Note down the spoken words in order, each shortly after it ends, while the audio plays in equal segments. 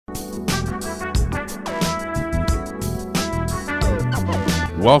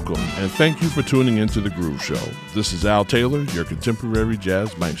Welcome, and thank you for tuning into The Groove Show. This is Al Taylor, your contemporary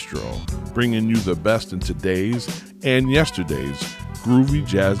jazz maestro, bringing you the best in today's and yesterday's groovy,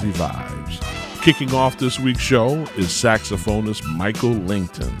 jazzy vibes. Kicking off this week's show is saxophonist Michael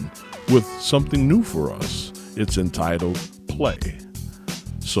Lington with something new for us. It's entitled Play.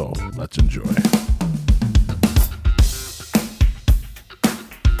 So, let's enjoy.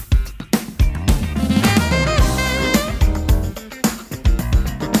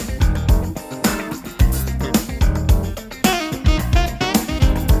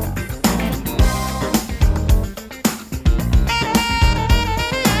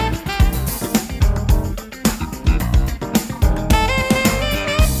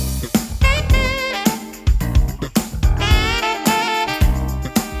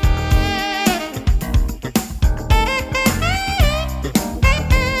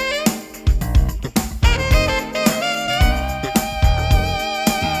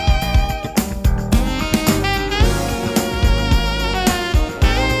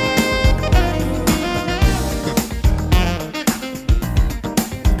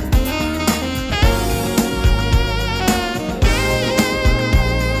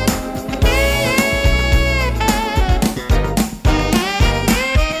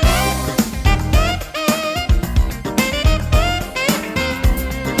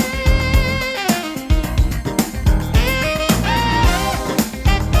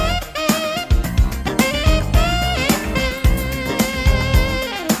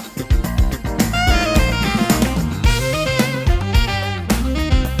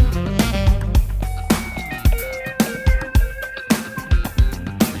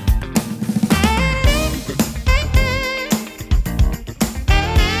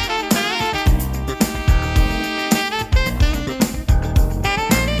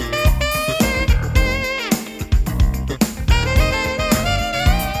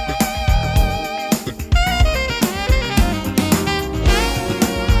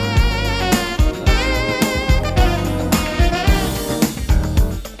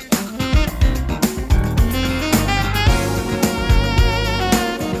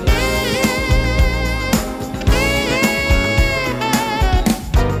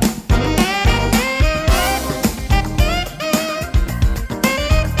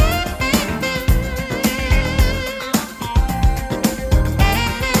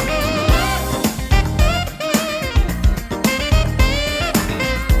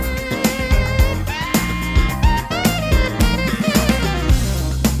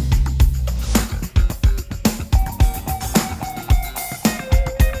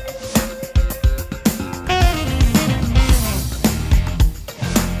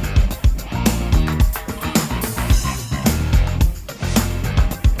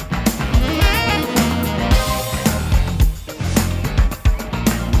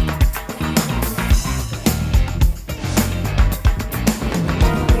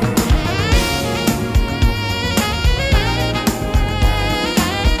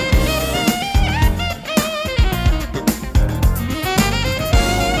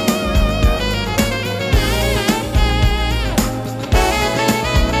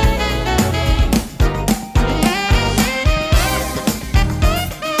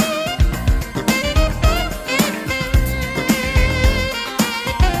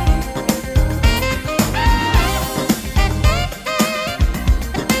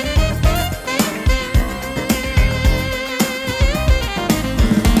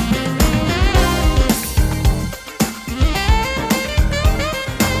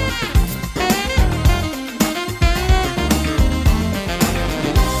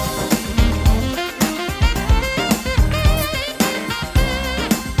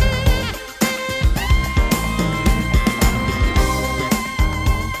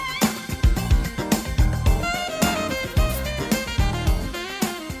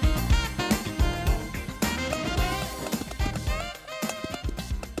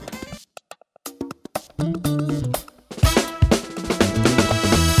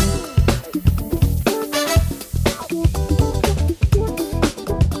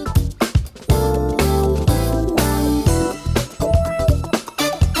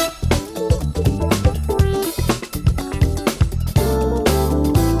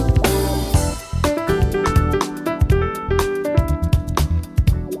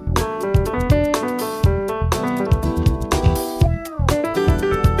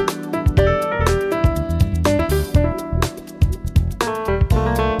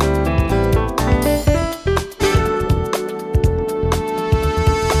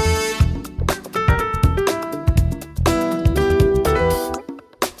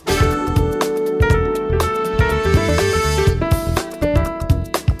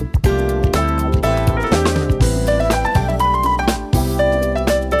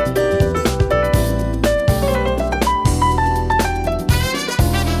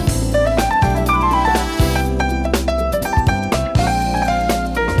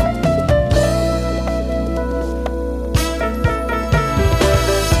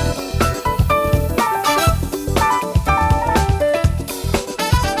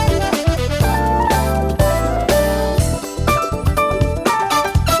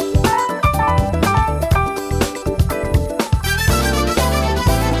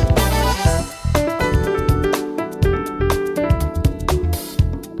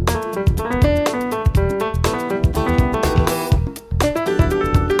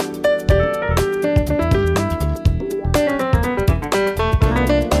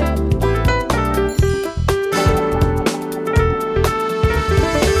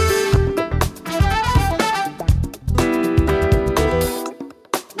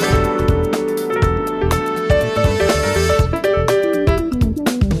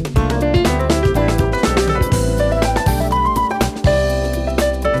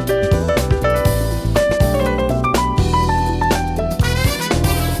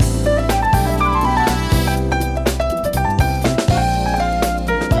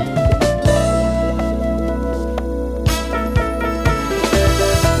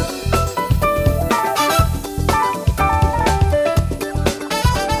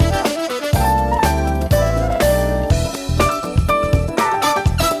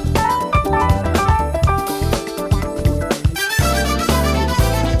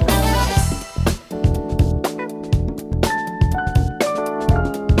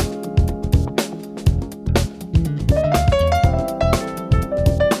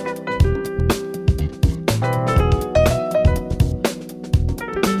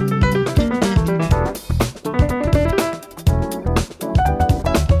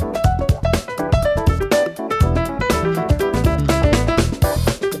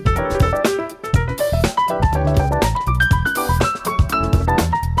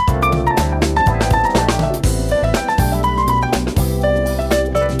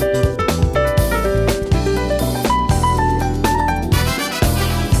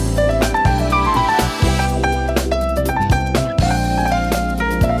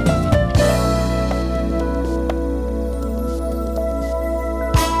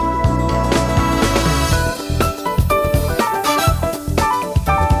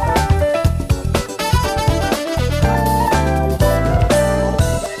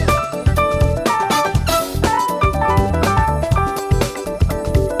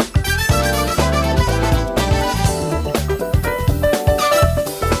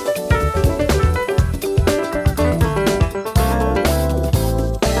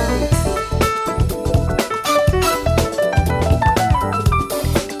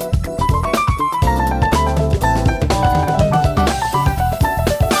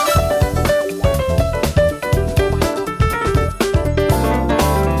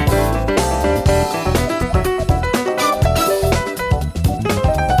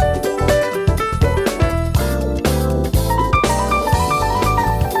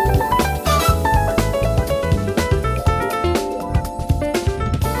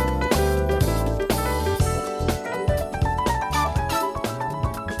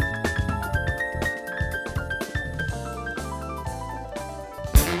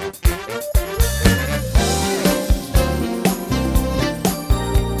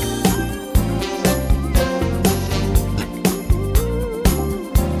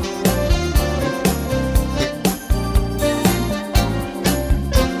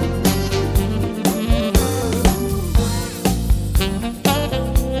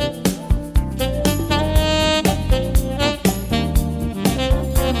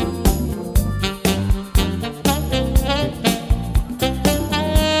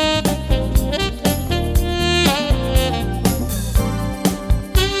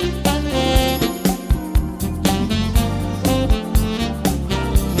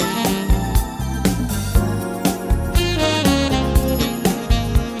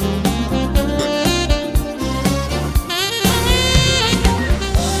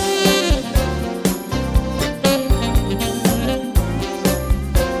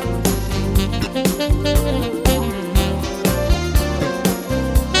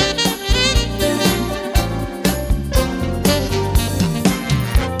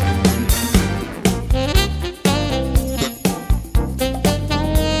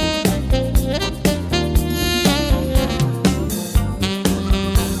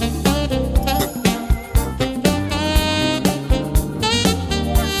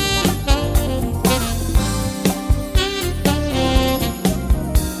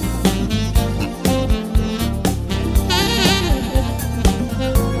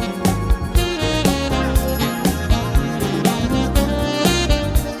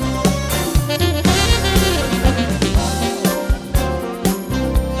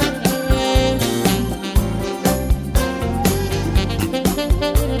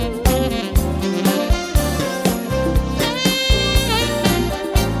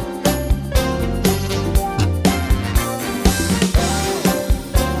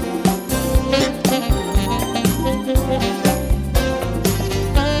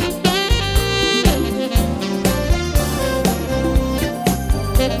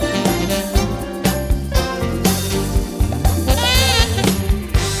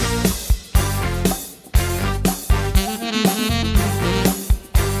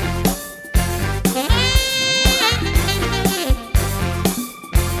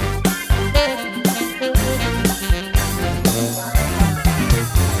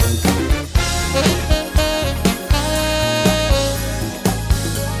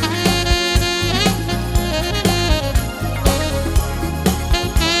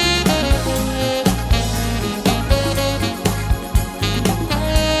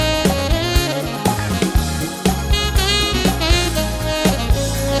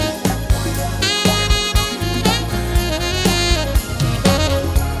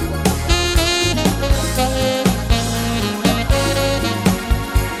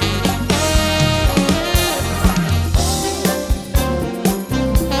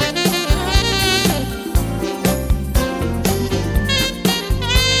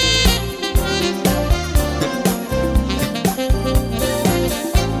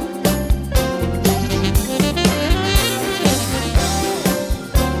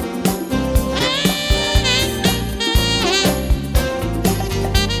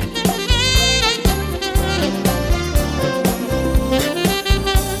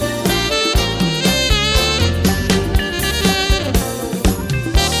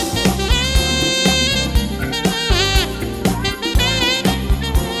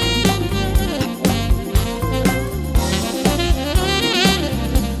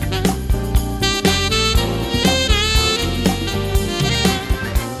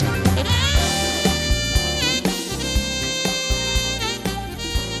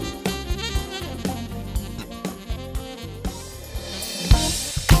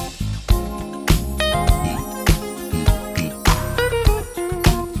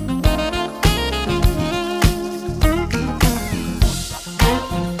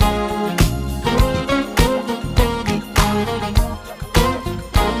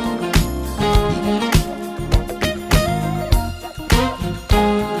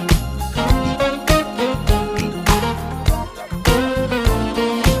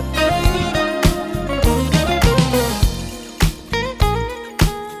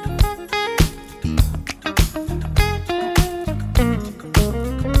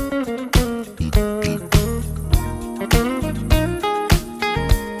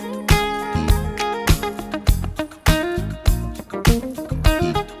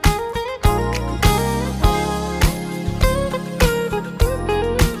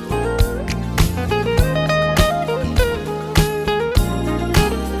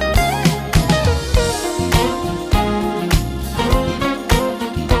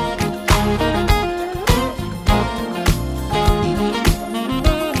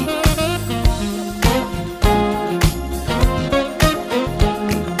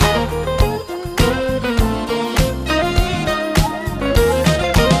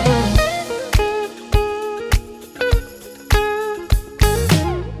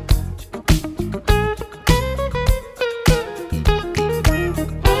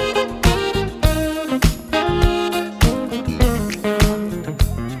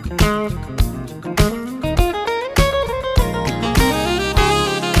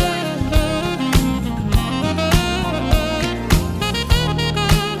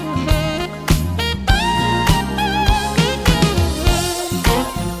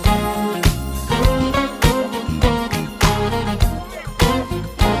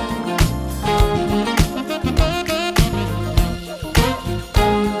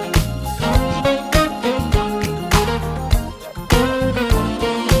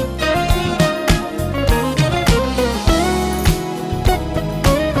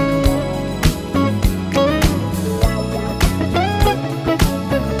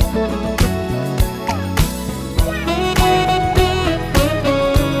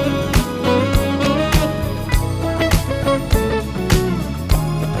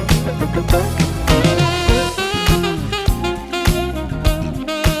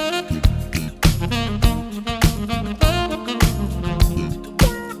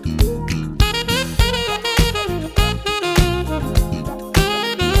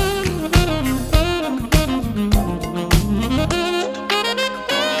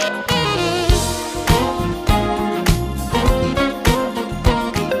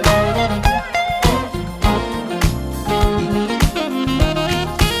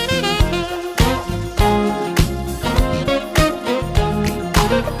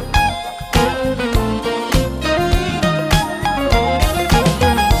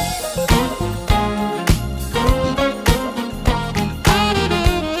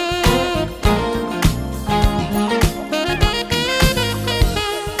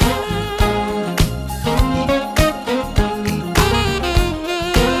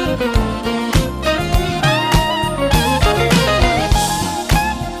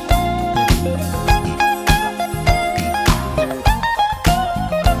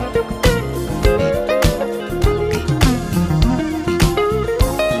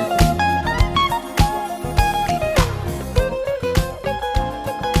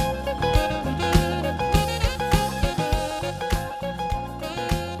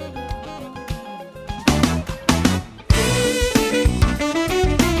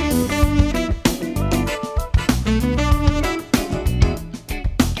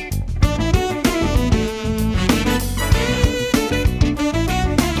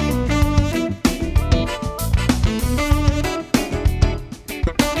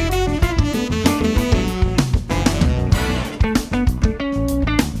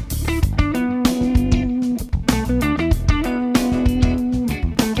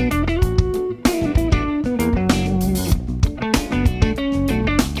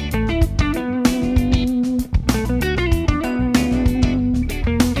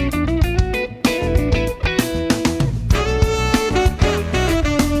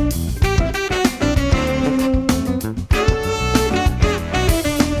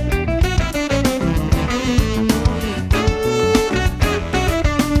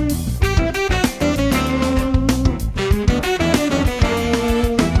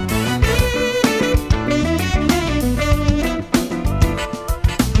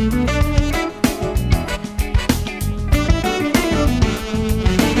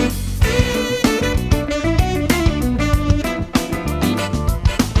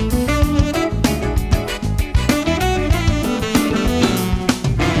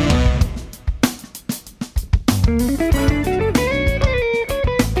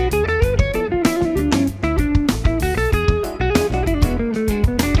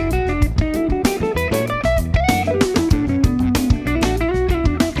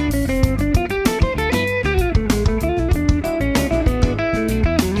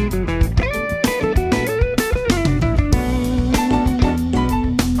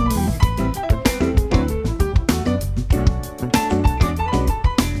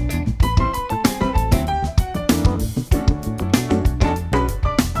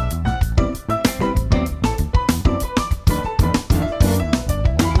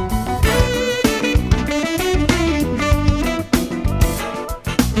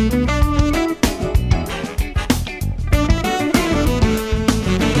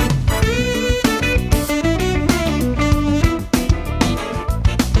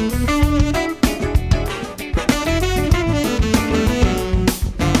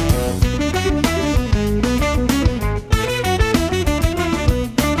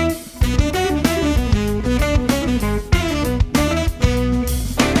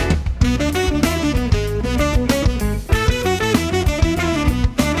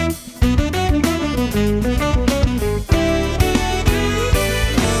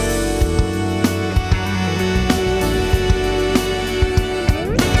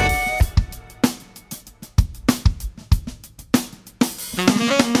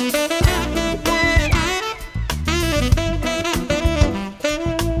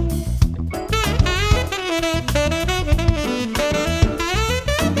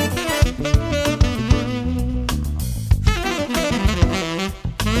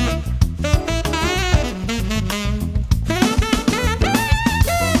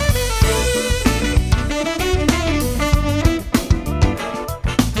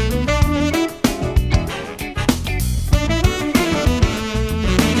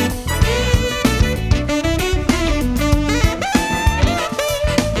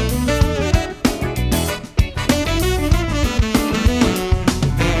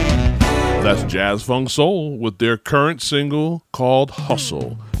 That's Jazz Funk Soul with their current single called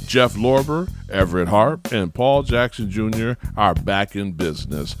Hustle. Jeff Lorber, Everett Harp, and Paul Jackson Jr. are back in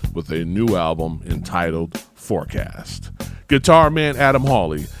business with a new album entitled Forecast. Guitar man Adam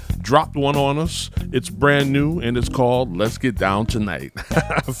Hawley dropped one on us. It's brand new and it's called Let's Get Down Tonight,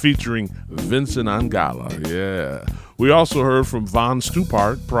 featuring Vincent Angala. Yeah. We also heard from Von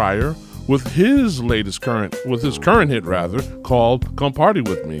Stupart prior with his current hit called Come Party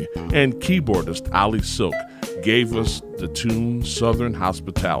With Me, and keyboardist Ali Silk gave us the tune Southern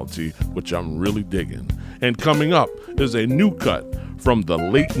Hospitality, which I'm really digging. And coming up is a new cut from the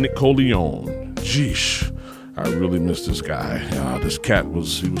late Colionne. Jeesh. I really miss this guy. This cat he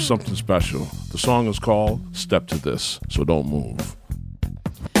was something special. The song is called Step to This, so don't move.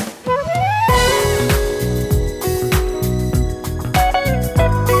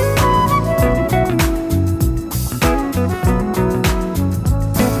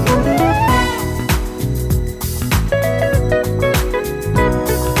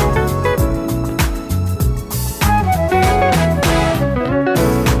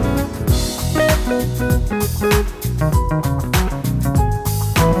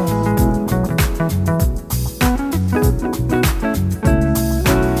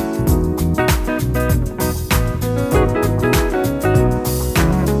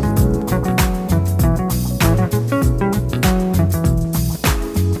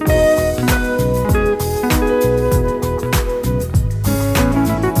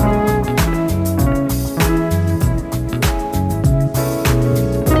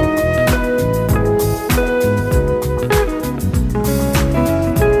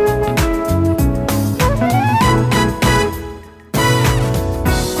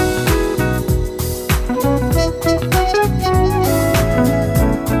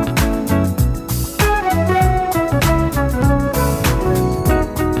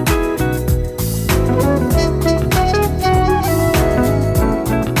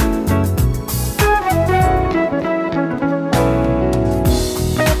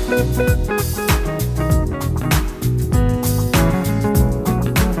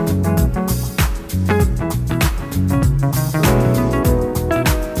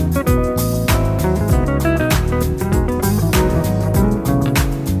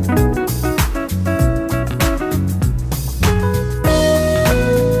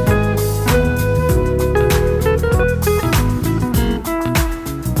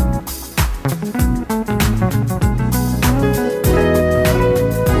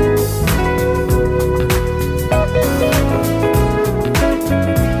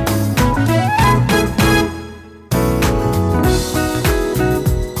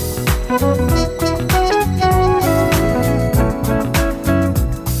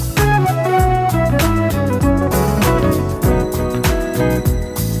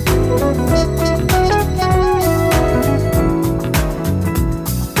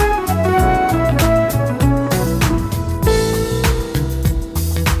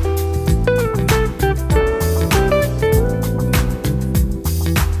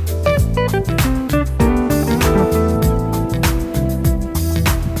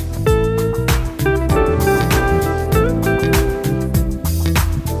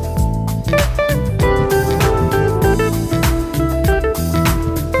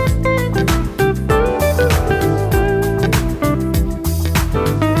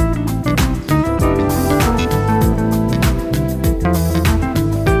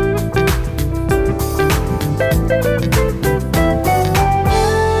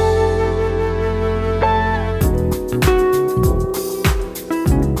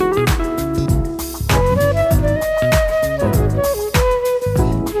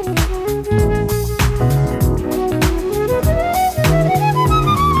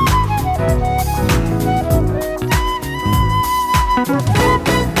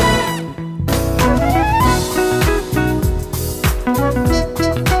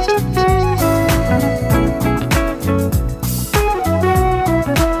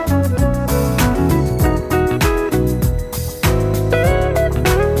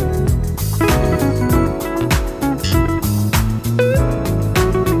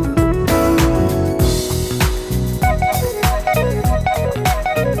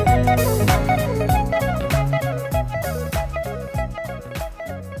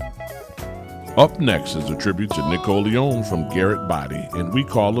 Up next is a tribute to Nick Colionne from Garrett Body, and we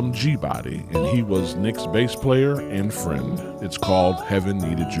call him G-Body, and he was Nick's bass player and friend. It's called Heaven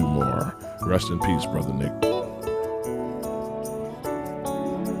Needed You More. Rest in peace, Brother Nick.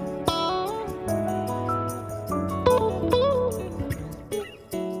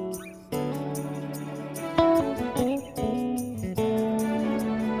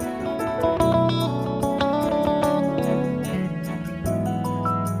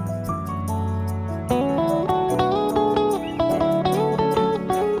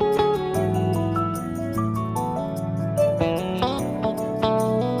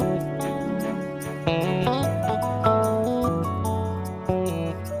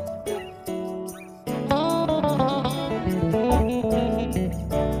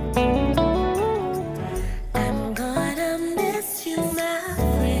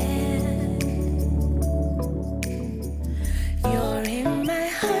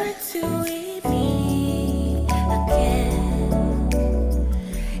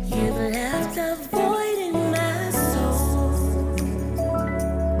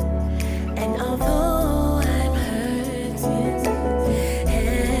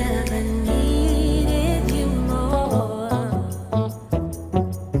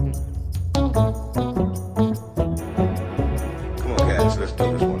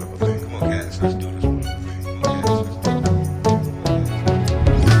 this wonderful thing. Come on, cats, let's do this wonderful thing. Come on, cats, let's do it.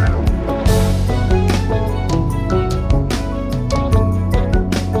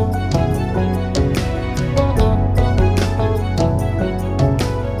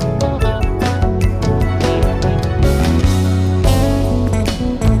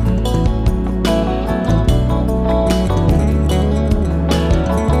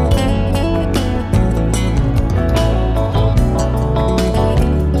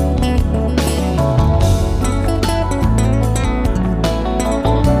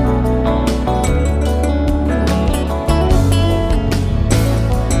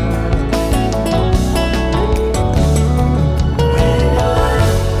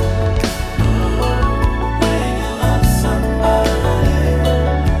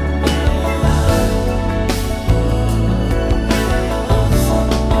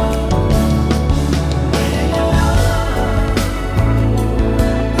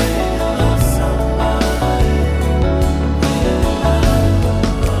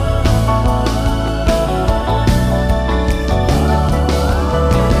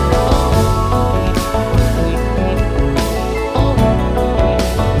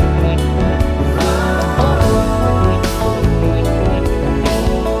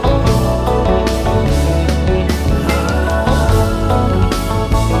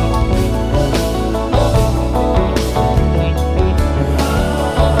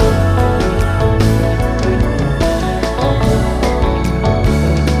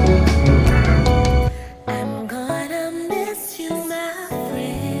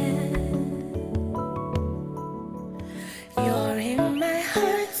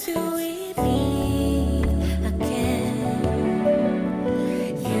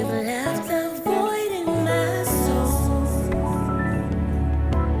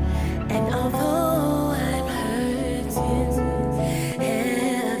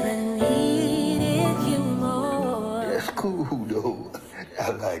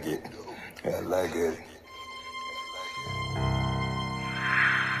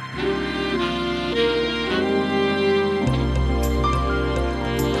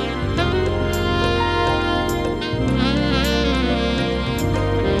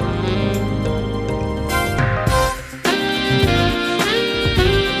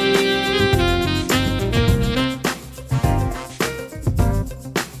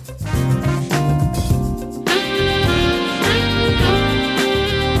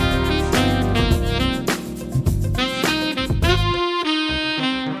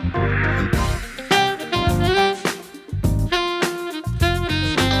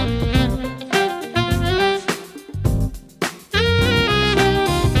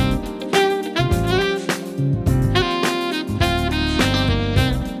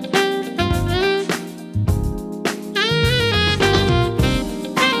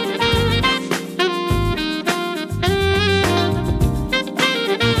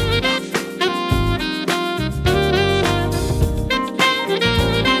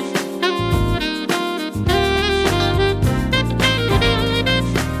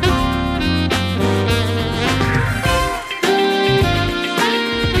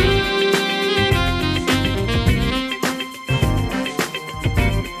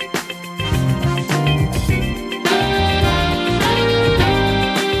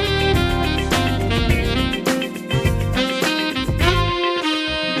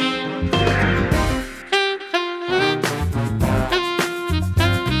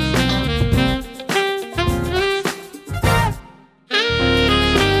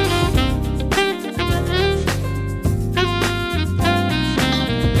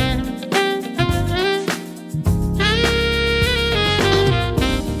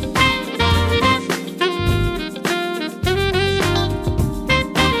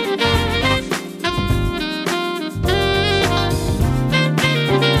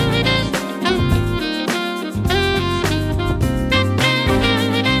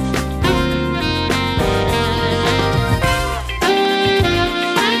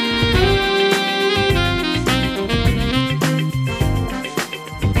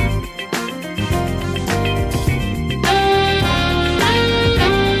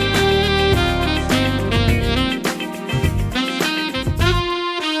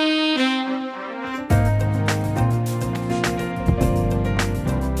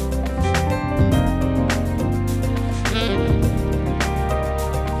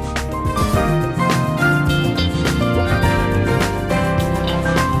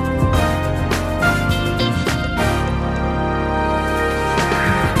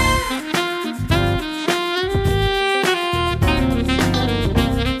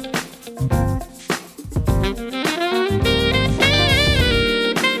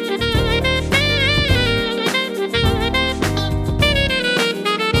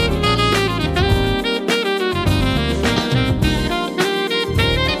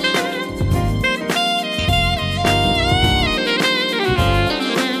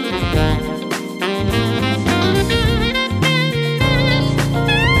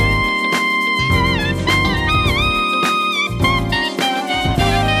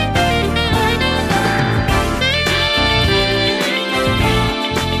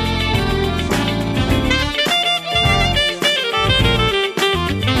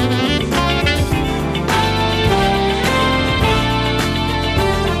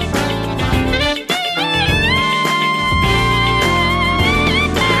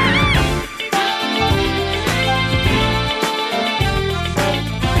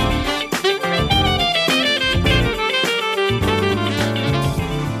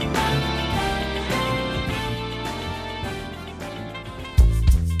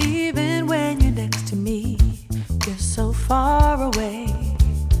 far away.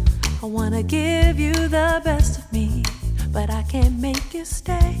 I wanna give you the best of me, but I can't make you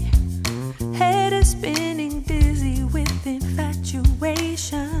stay. Head is spinning, dizzy with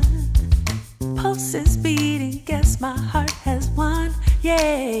infatuation. Pulse is beating, guess my heart has won,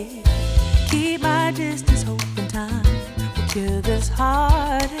 yeah. Keep my distance, hoping time will cure this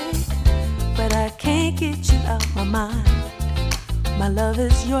heartache, but I can't get you out my mind. My love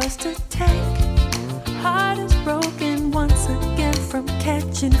is yours to take. Heart is broken once again from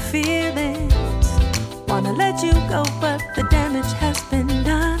catching feelings. Wanna let you go, but the damage has been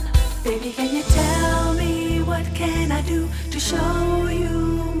done. Baby, can you tell me what can I do to show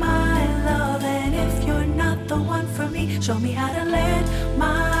you my love? And if you're not the one for me, show me how to let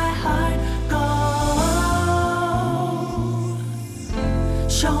my heart go.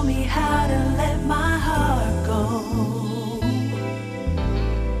 Show me how to let my heart go.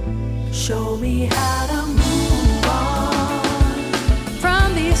 Show me how to move on from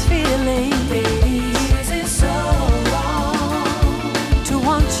these feelings. Baby, is it so wrong to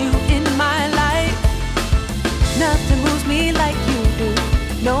want you in my life? Nothing moves me like you do.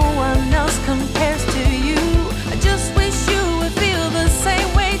 No one else compares to you. I just wish you would feel the same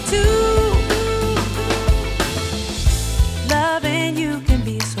way too. Loving you can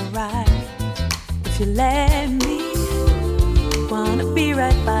be so right if you let me. Wanna be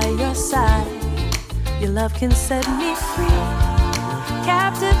right by your side. Your love can set me free.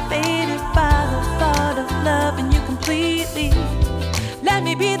 Captivated by the thought of loving you completely. Let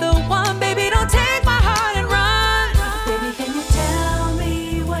me be the one, baby, don't take my heart and run. Baby, can you tell me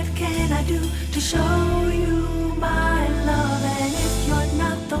what can I do to show you my love? And if you're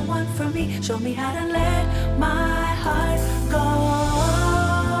not the one for me, show me how to let my heart go.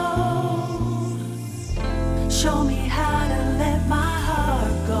 Show me how to let my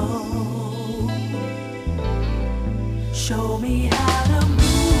heart go. Show me how to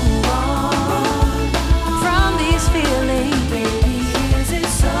move on from these feelings. Baby, is it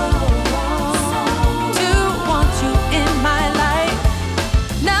so wrong to want you in my life?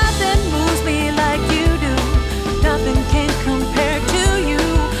 Nothing moves me like you do. Nothing can compare to you.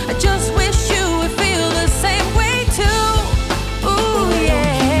 I just wish you would feel the same way too. Ooh, yeah.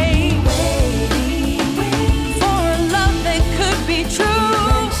 Waiting for a love that could be true.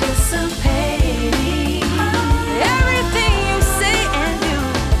 Anticipating everything you say and do.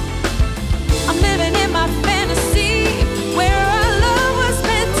 I'm living in my fantasy where our love was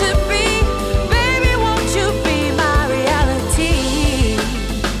meant to be. Baby, won't you be my reality?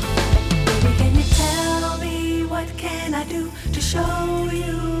 Baby, can you tell me what can I do to show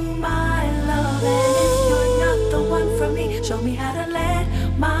you my love? And if you're not the one for me, show me how to let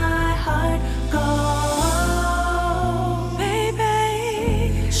my heart go.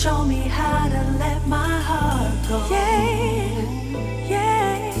 Baby, show me how to let my heart go. Yeah,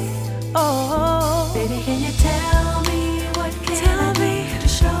 yeah. Oh, baby, can you tell me what can I do to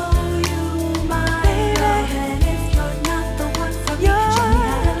show you my love? And if you're not the one for me, show me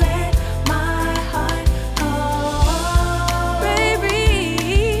how to let my heart go. Baby,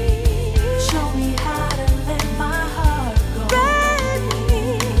 show me how to let my heart go.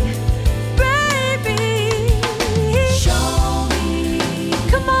 Baby, show me.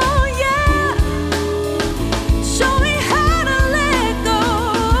 Come on, yeah. Show me how to let go.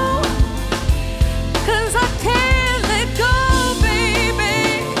 'Cause I can't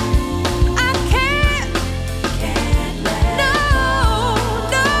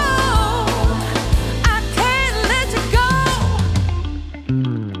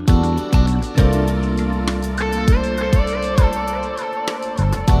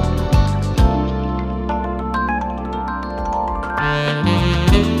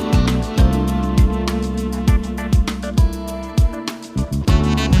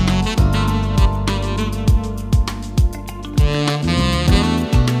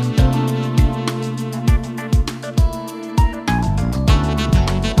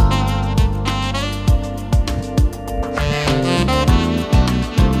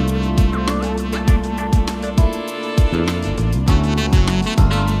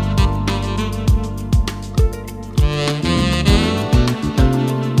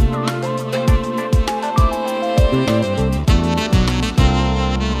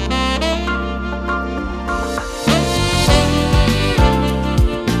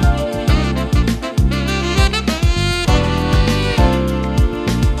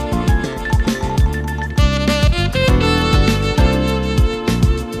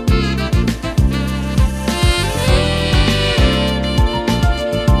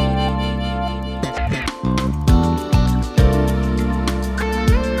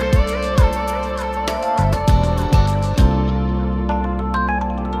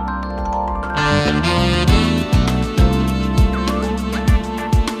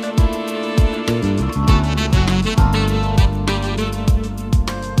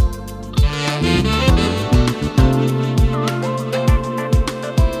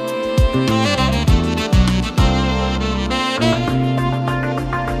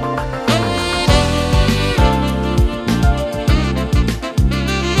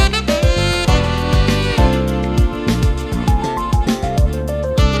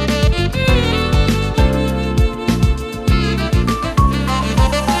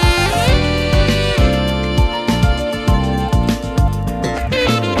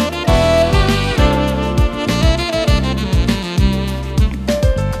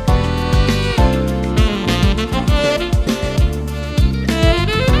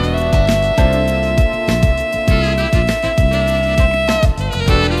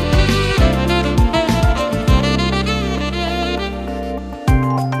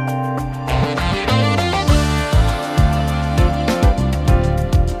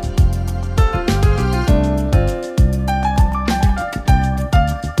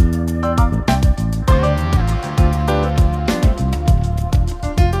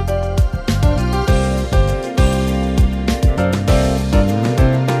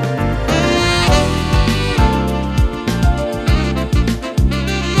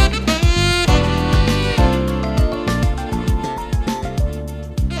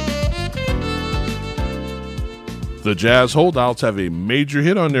The Jazz Holdouts have a major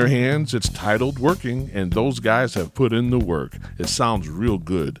hit on their hands. It's titled Working, and those guys have put in the work. It sounds real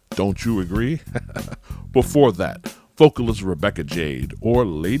good. Don't you agree? Before that, vocalist Rebecca Jade, or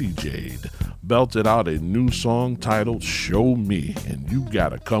Lady Jade, belted out a new song titled Show Me, and you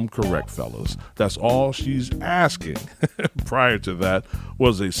gotta come correct, fellas. That's all she's asking. Prior to that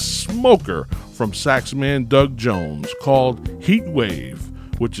was a smoker from saxman Doug Jones called Heat Wave,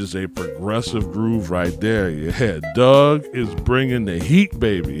 which is a progressive groove right there. Yeah, Doug is bringing the heat,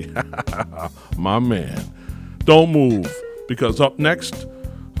 baby. My man. Don't move, because up next,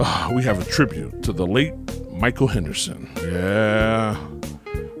 we have a tribute to the late Michael Henderson. Yeah,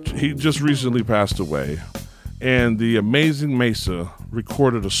 he just recently passed away, and the amazing Maysa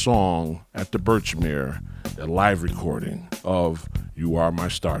recorded a song at the Birchmere, a live recording of You Are My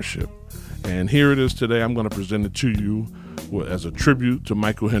Starship. And here it is today. I'm going to present it to you as a tribute to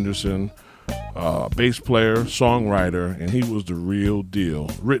Michael Henderson, bass player, songwriter, and he was the real deal.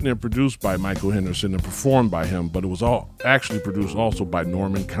 Written and produced by Michael Henderson and performed by him, but it was all actually produced also by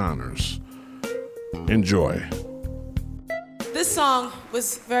Norman Connors. Enjoy. This song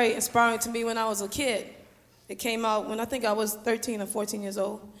was very inspiring to me when I was a kid. It came out when I think I was 13 or 14 years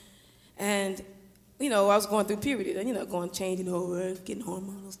old. And, I was going through puberty, changing over, getting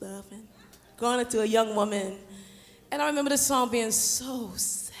hormonal stuff, and growing into a young woman. And I remember this song being so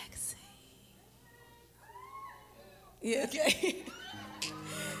sexy. Yeah, okay.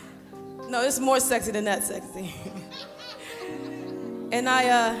 No, it's more sexy than that sexy. And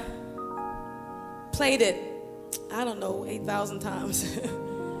I played it, 8,000 times.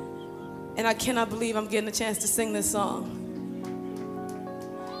 And I cannot believe I'm getting a chance to sing this song.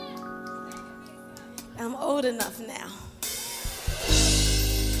 I'm old enough now.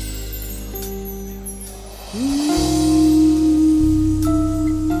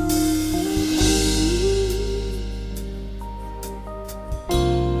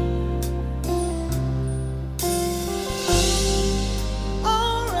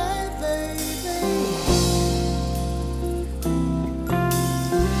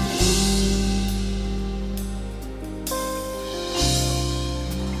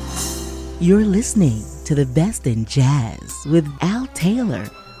 You're listening to the best in jazz with Al Taylor.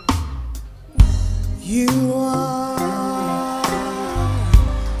 You are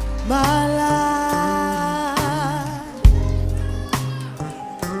my life.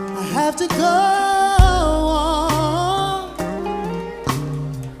 I have to go on.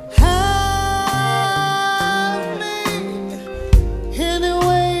 Have me any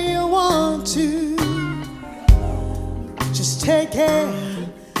way you want to. Just take care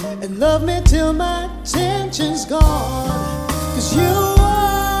and love me till my tension's gone. 'Cause you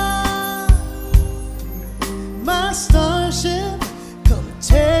are my starship. Come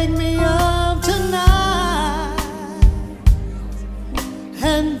take me up tonight.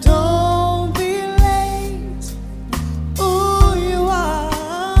 And don't be late. Ooh, you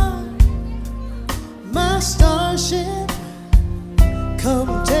are my starship.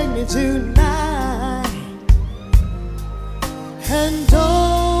 Come take me tonight. And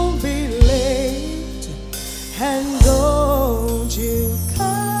don't be late, and don't you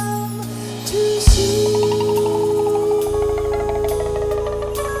come too soon.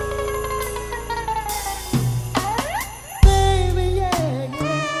 Baby, yeah,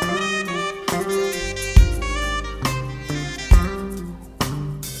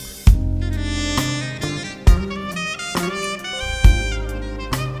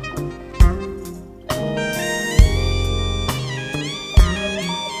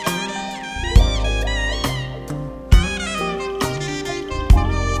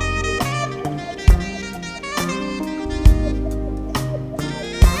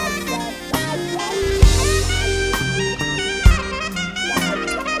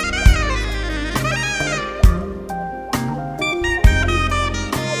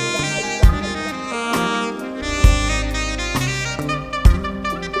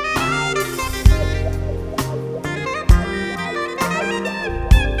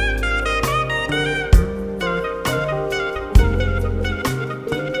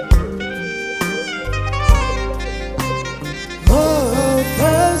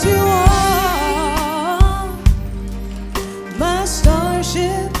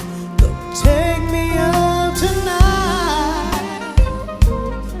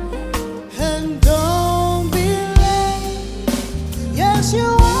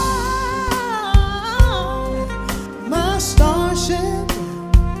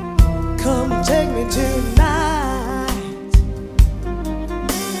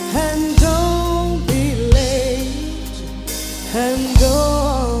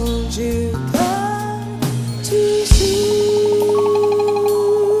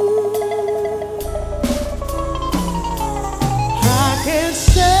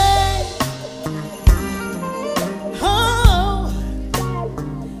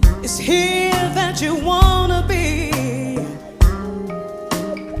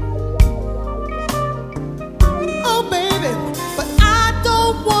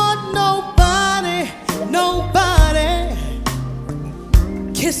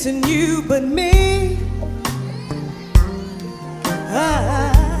 missing you but me.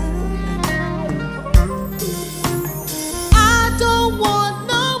 I don't want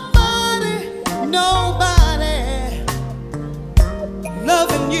nobody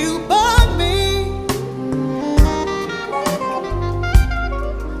loving you but me.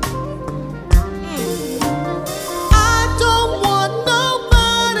 I don't want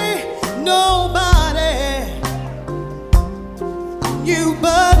nobody you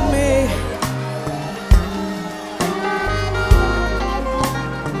but me.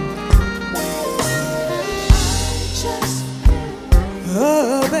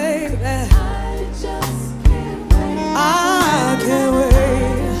 Oh, baby, I can't wait.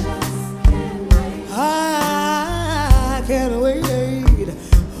 I can't wait.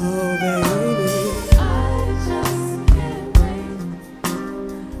 Oh, baby, I just can't wait.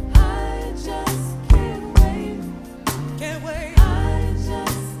 I just can't wait. can't wait. I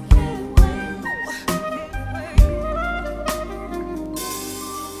just can't wait.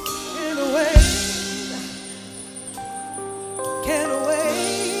 Can't wait. Can't wait.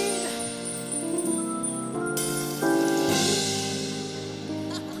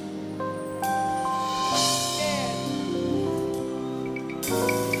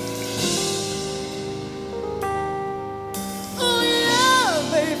 Oh yeah,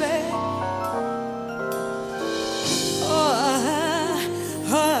 baby.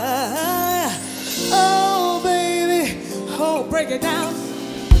 Oh, baby. Oh, break it down,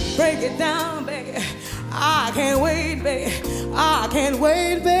 baby. I can't wait, baby. I can't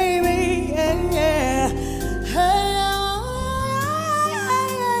wait, baby. Yeah, yeah. Hey,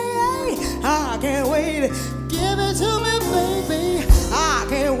 I can't wait. Give it to me, baby. I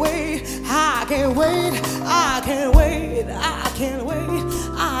can't wait. I can't wait. I can't wait. I can't wait.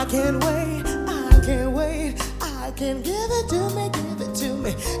 I can't wait. I can't wait. I can give it to me. Give it to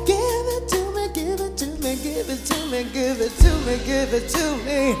me. Give it to me. Give it to me. Give it to me. Give it to me. Give it to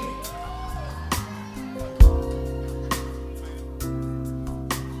me.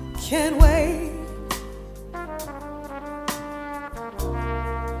 Can't wait.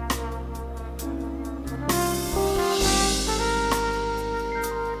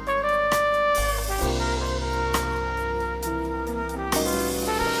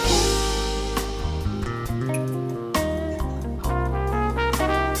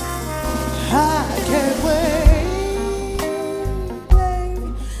 I can't wait.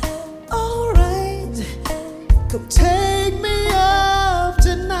 All right, come take me up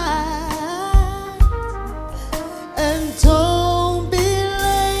tonight, and don't be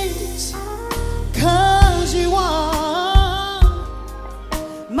late, 'cause you are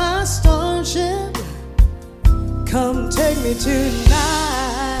my starship. Come take me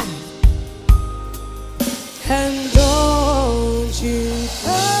tonight, and don't you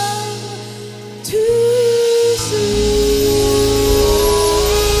come too soon.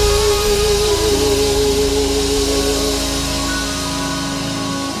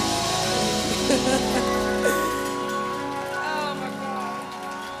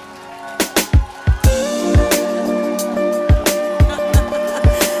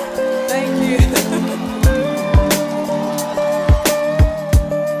 Thank you.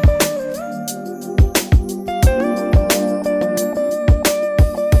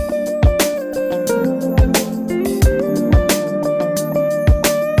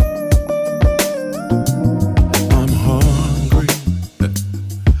 I'm hungry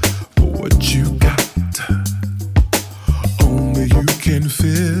for what you got. Only you can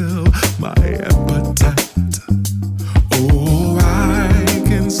fill my appetite. Oh, I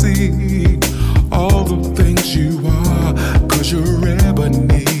can see all the things you are, 'cause you're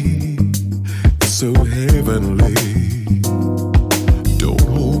ebony, so heavenly. Don't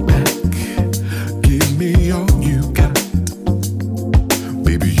hold back, give me all you got.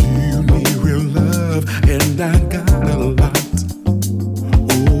 Baby, you need real love, and I got a lot.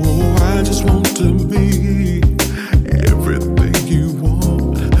 Oh, I just want to be everything you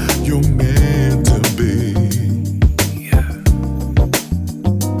want. You're meant to be.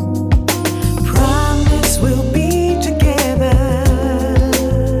 Promise we'll be together.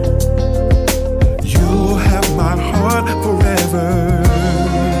 You'll have my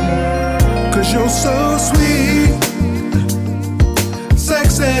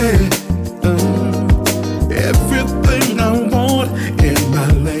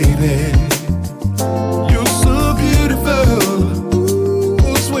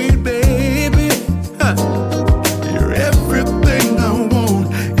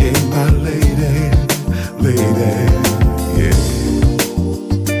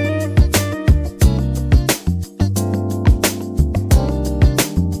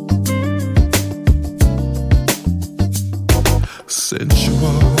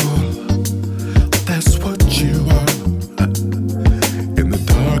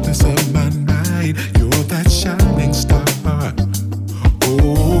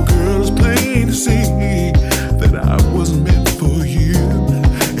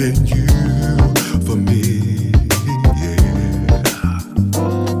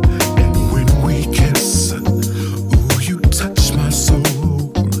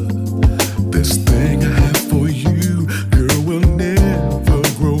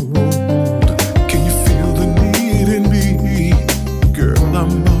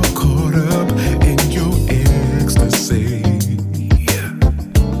I'm all caught up in your ecstasy.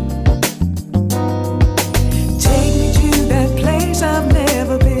 Take me to that place I've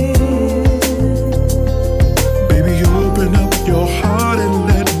never been. Baby, open up your heart and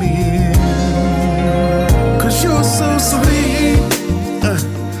let me in. 'Cause you're so sweet,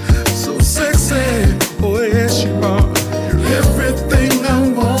 so sexy. Oh yes, you are. You're everything I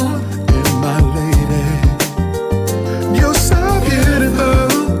want in my lady. You're so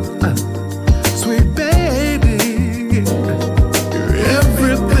beautiful.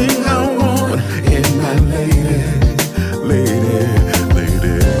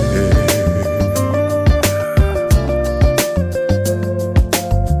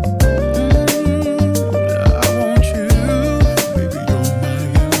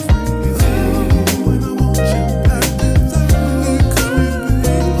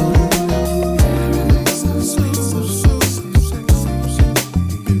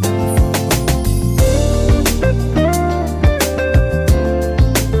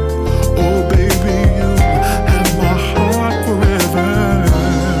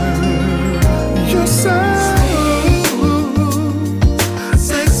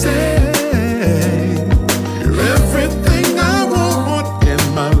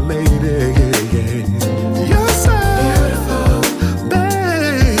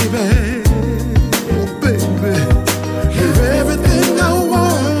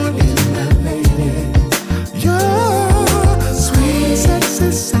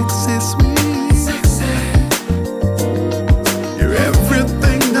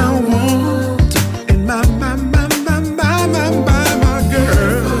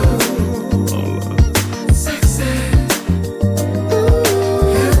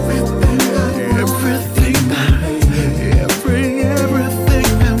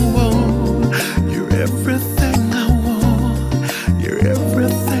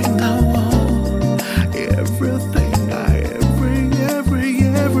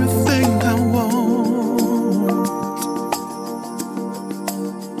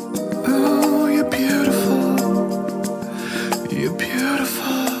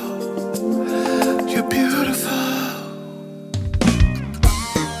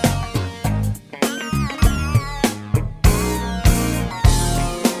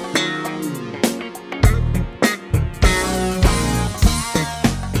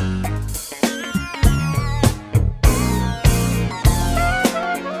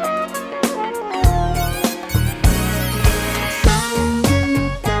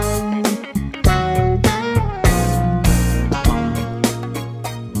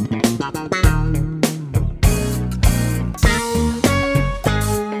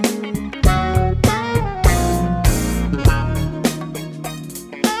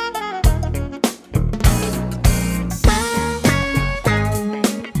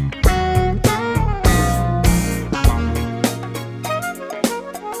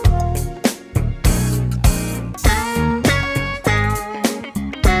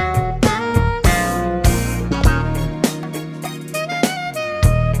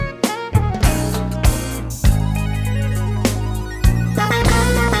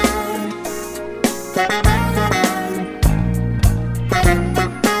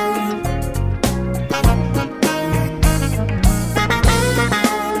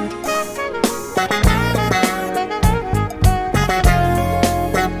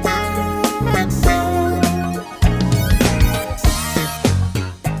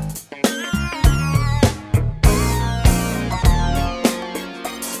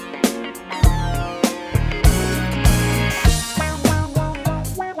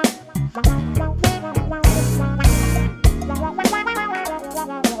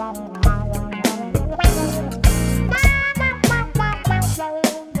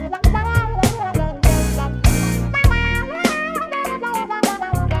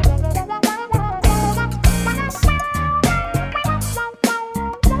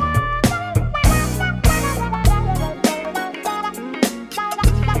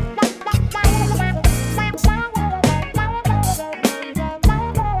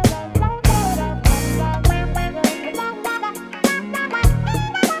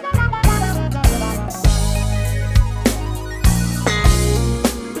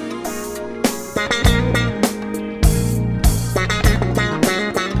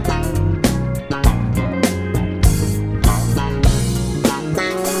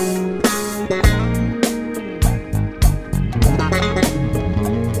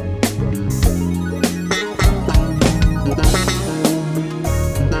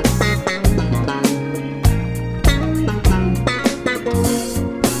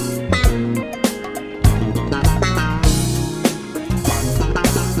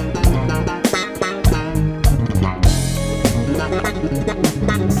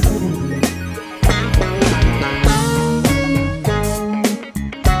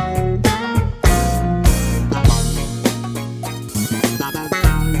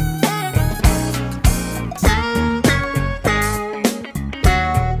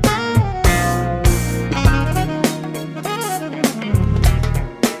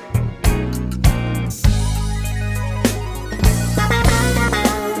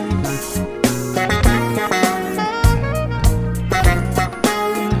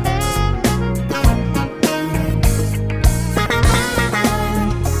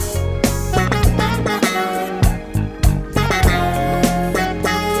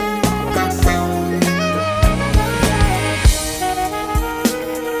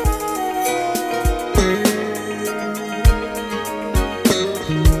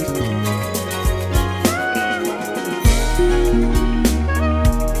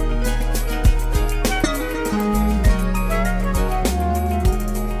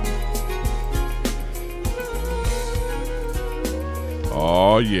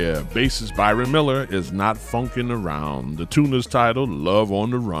 Bassist Byron Miller is not funking around. The tune is titled Love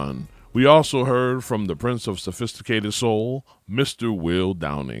on the Run. We also heard from the Prince of Sophisticated Soul, Mr. Will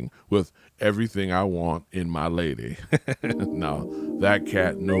Downing, with Everything I Want in My Lady. Now, that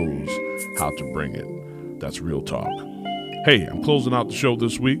cat knows how to bring it. That's real talk. Hey, I'm closing out the show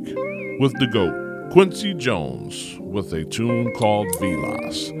this week with the GOAT, Quincy Jones, with a tune called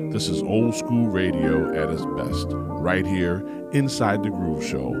Velas. This is old school radio at its best, right here inside the Groove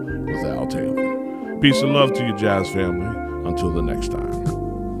Show with Al Taylor. Peace and love to you, jazz family. Until the next time.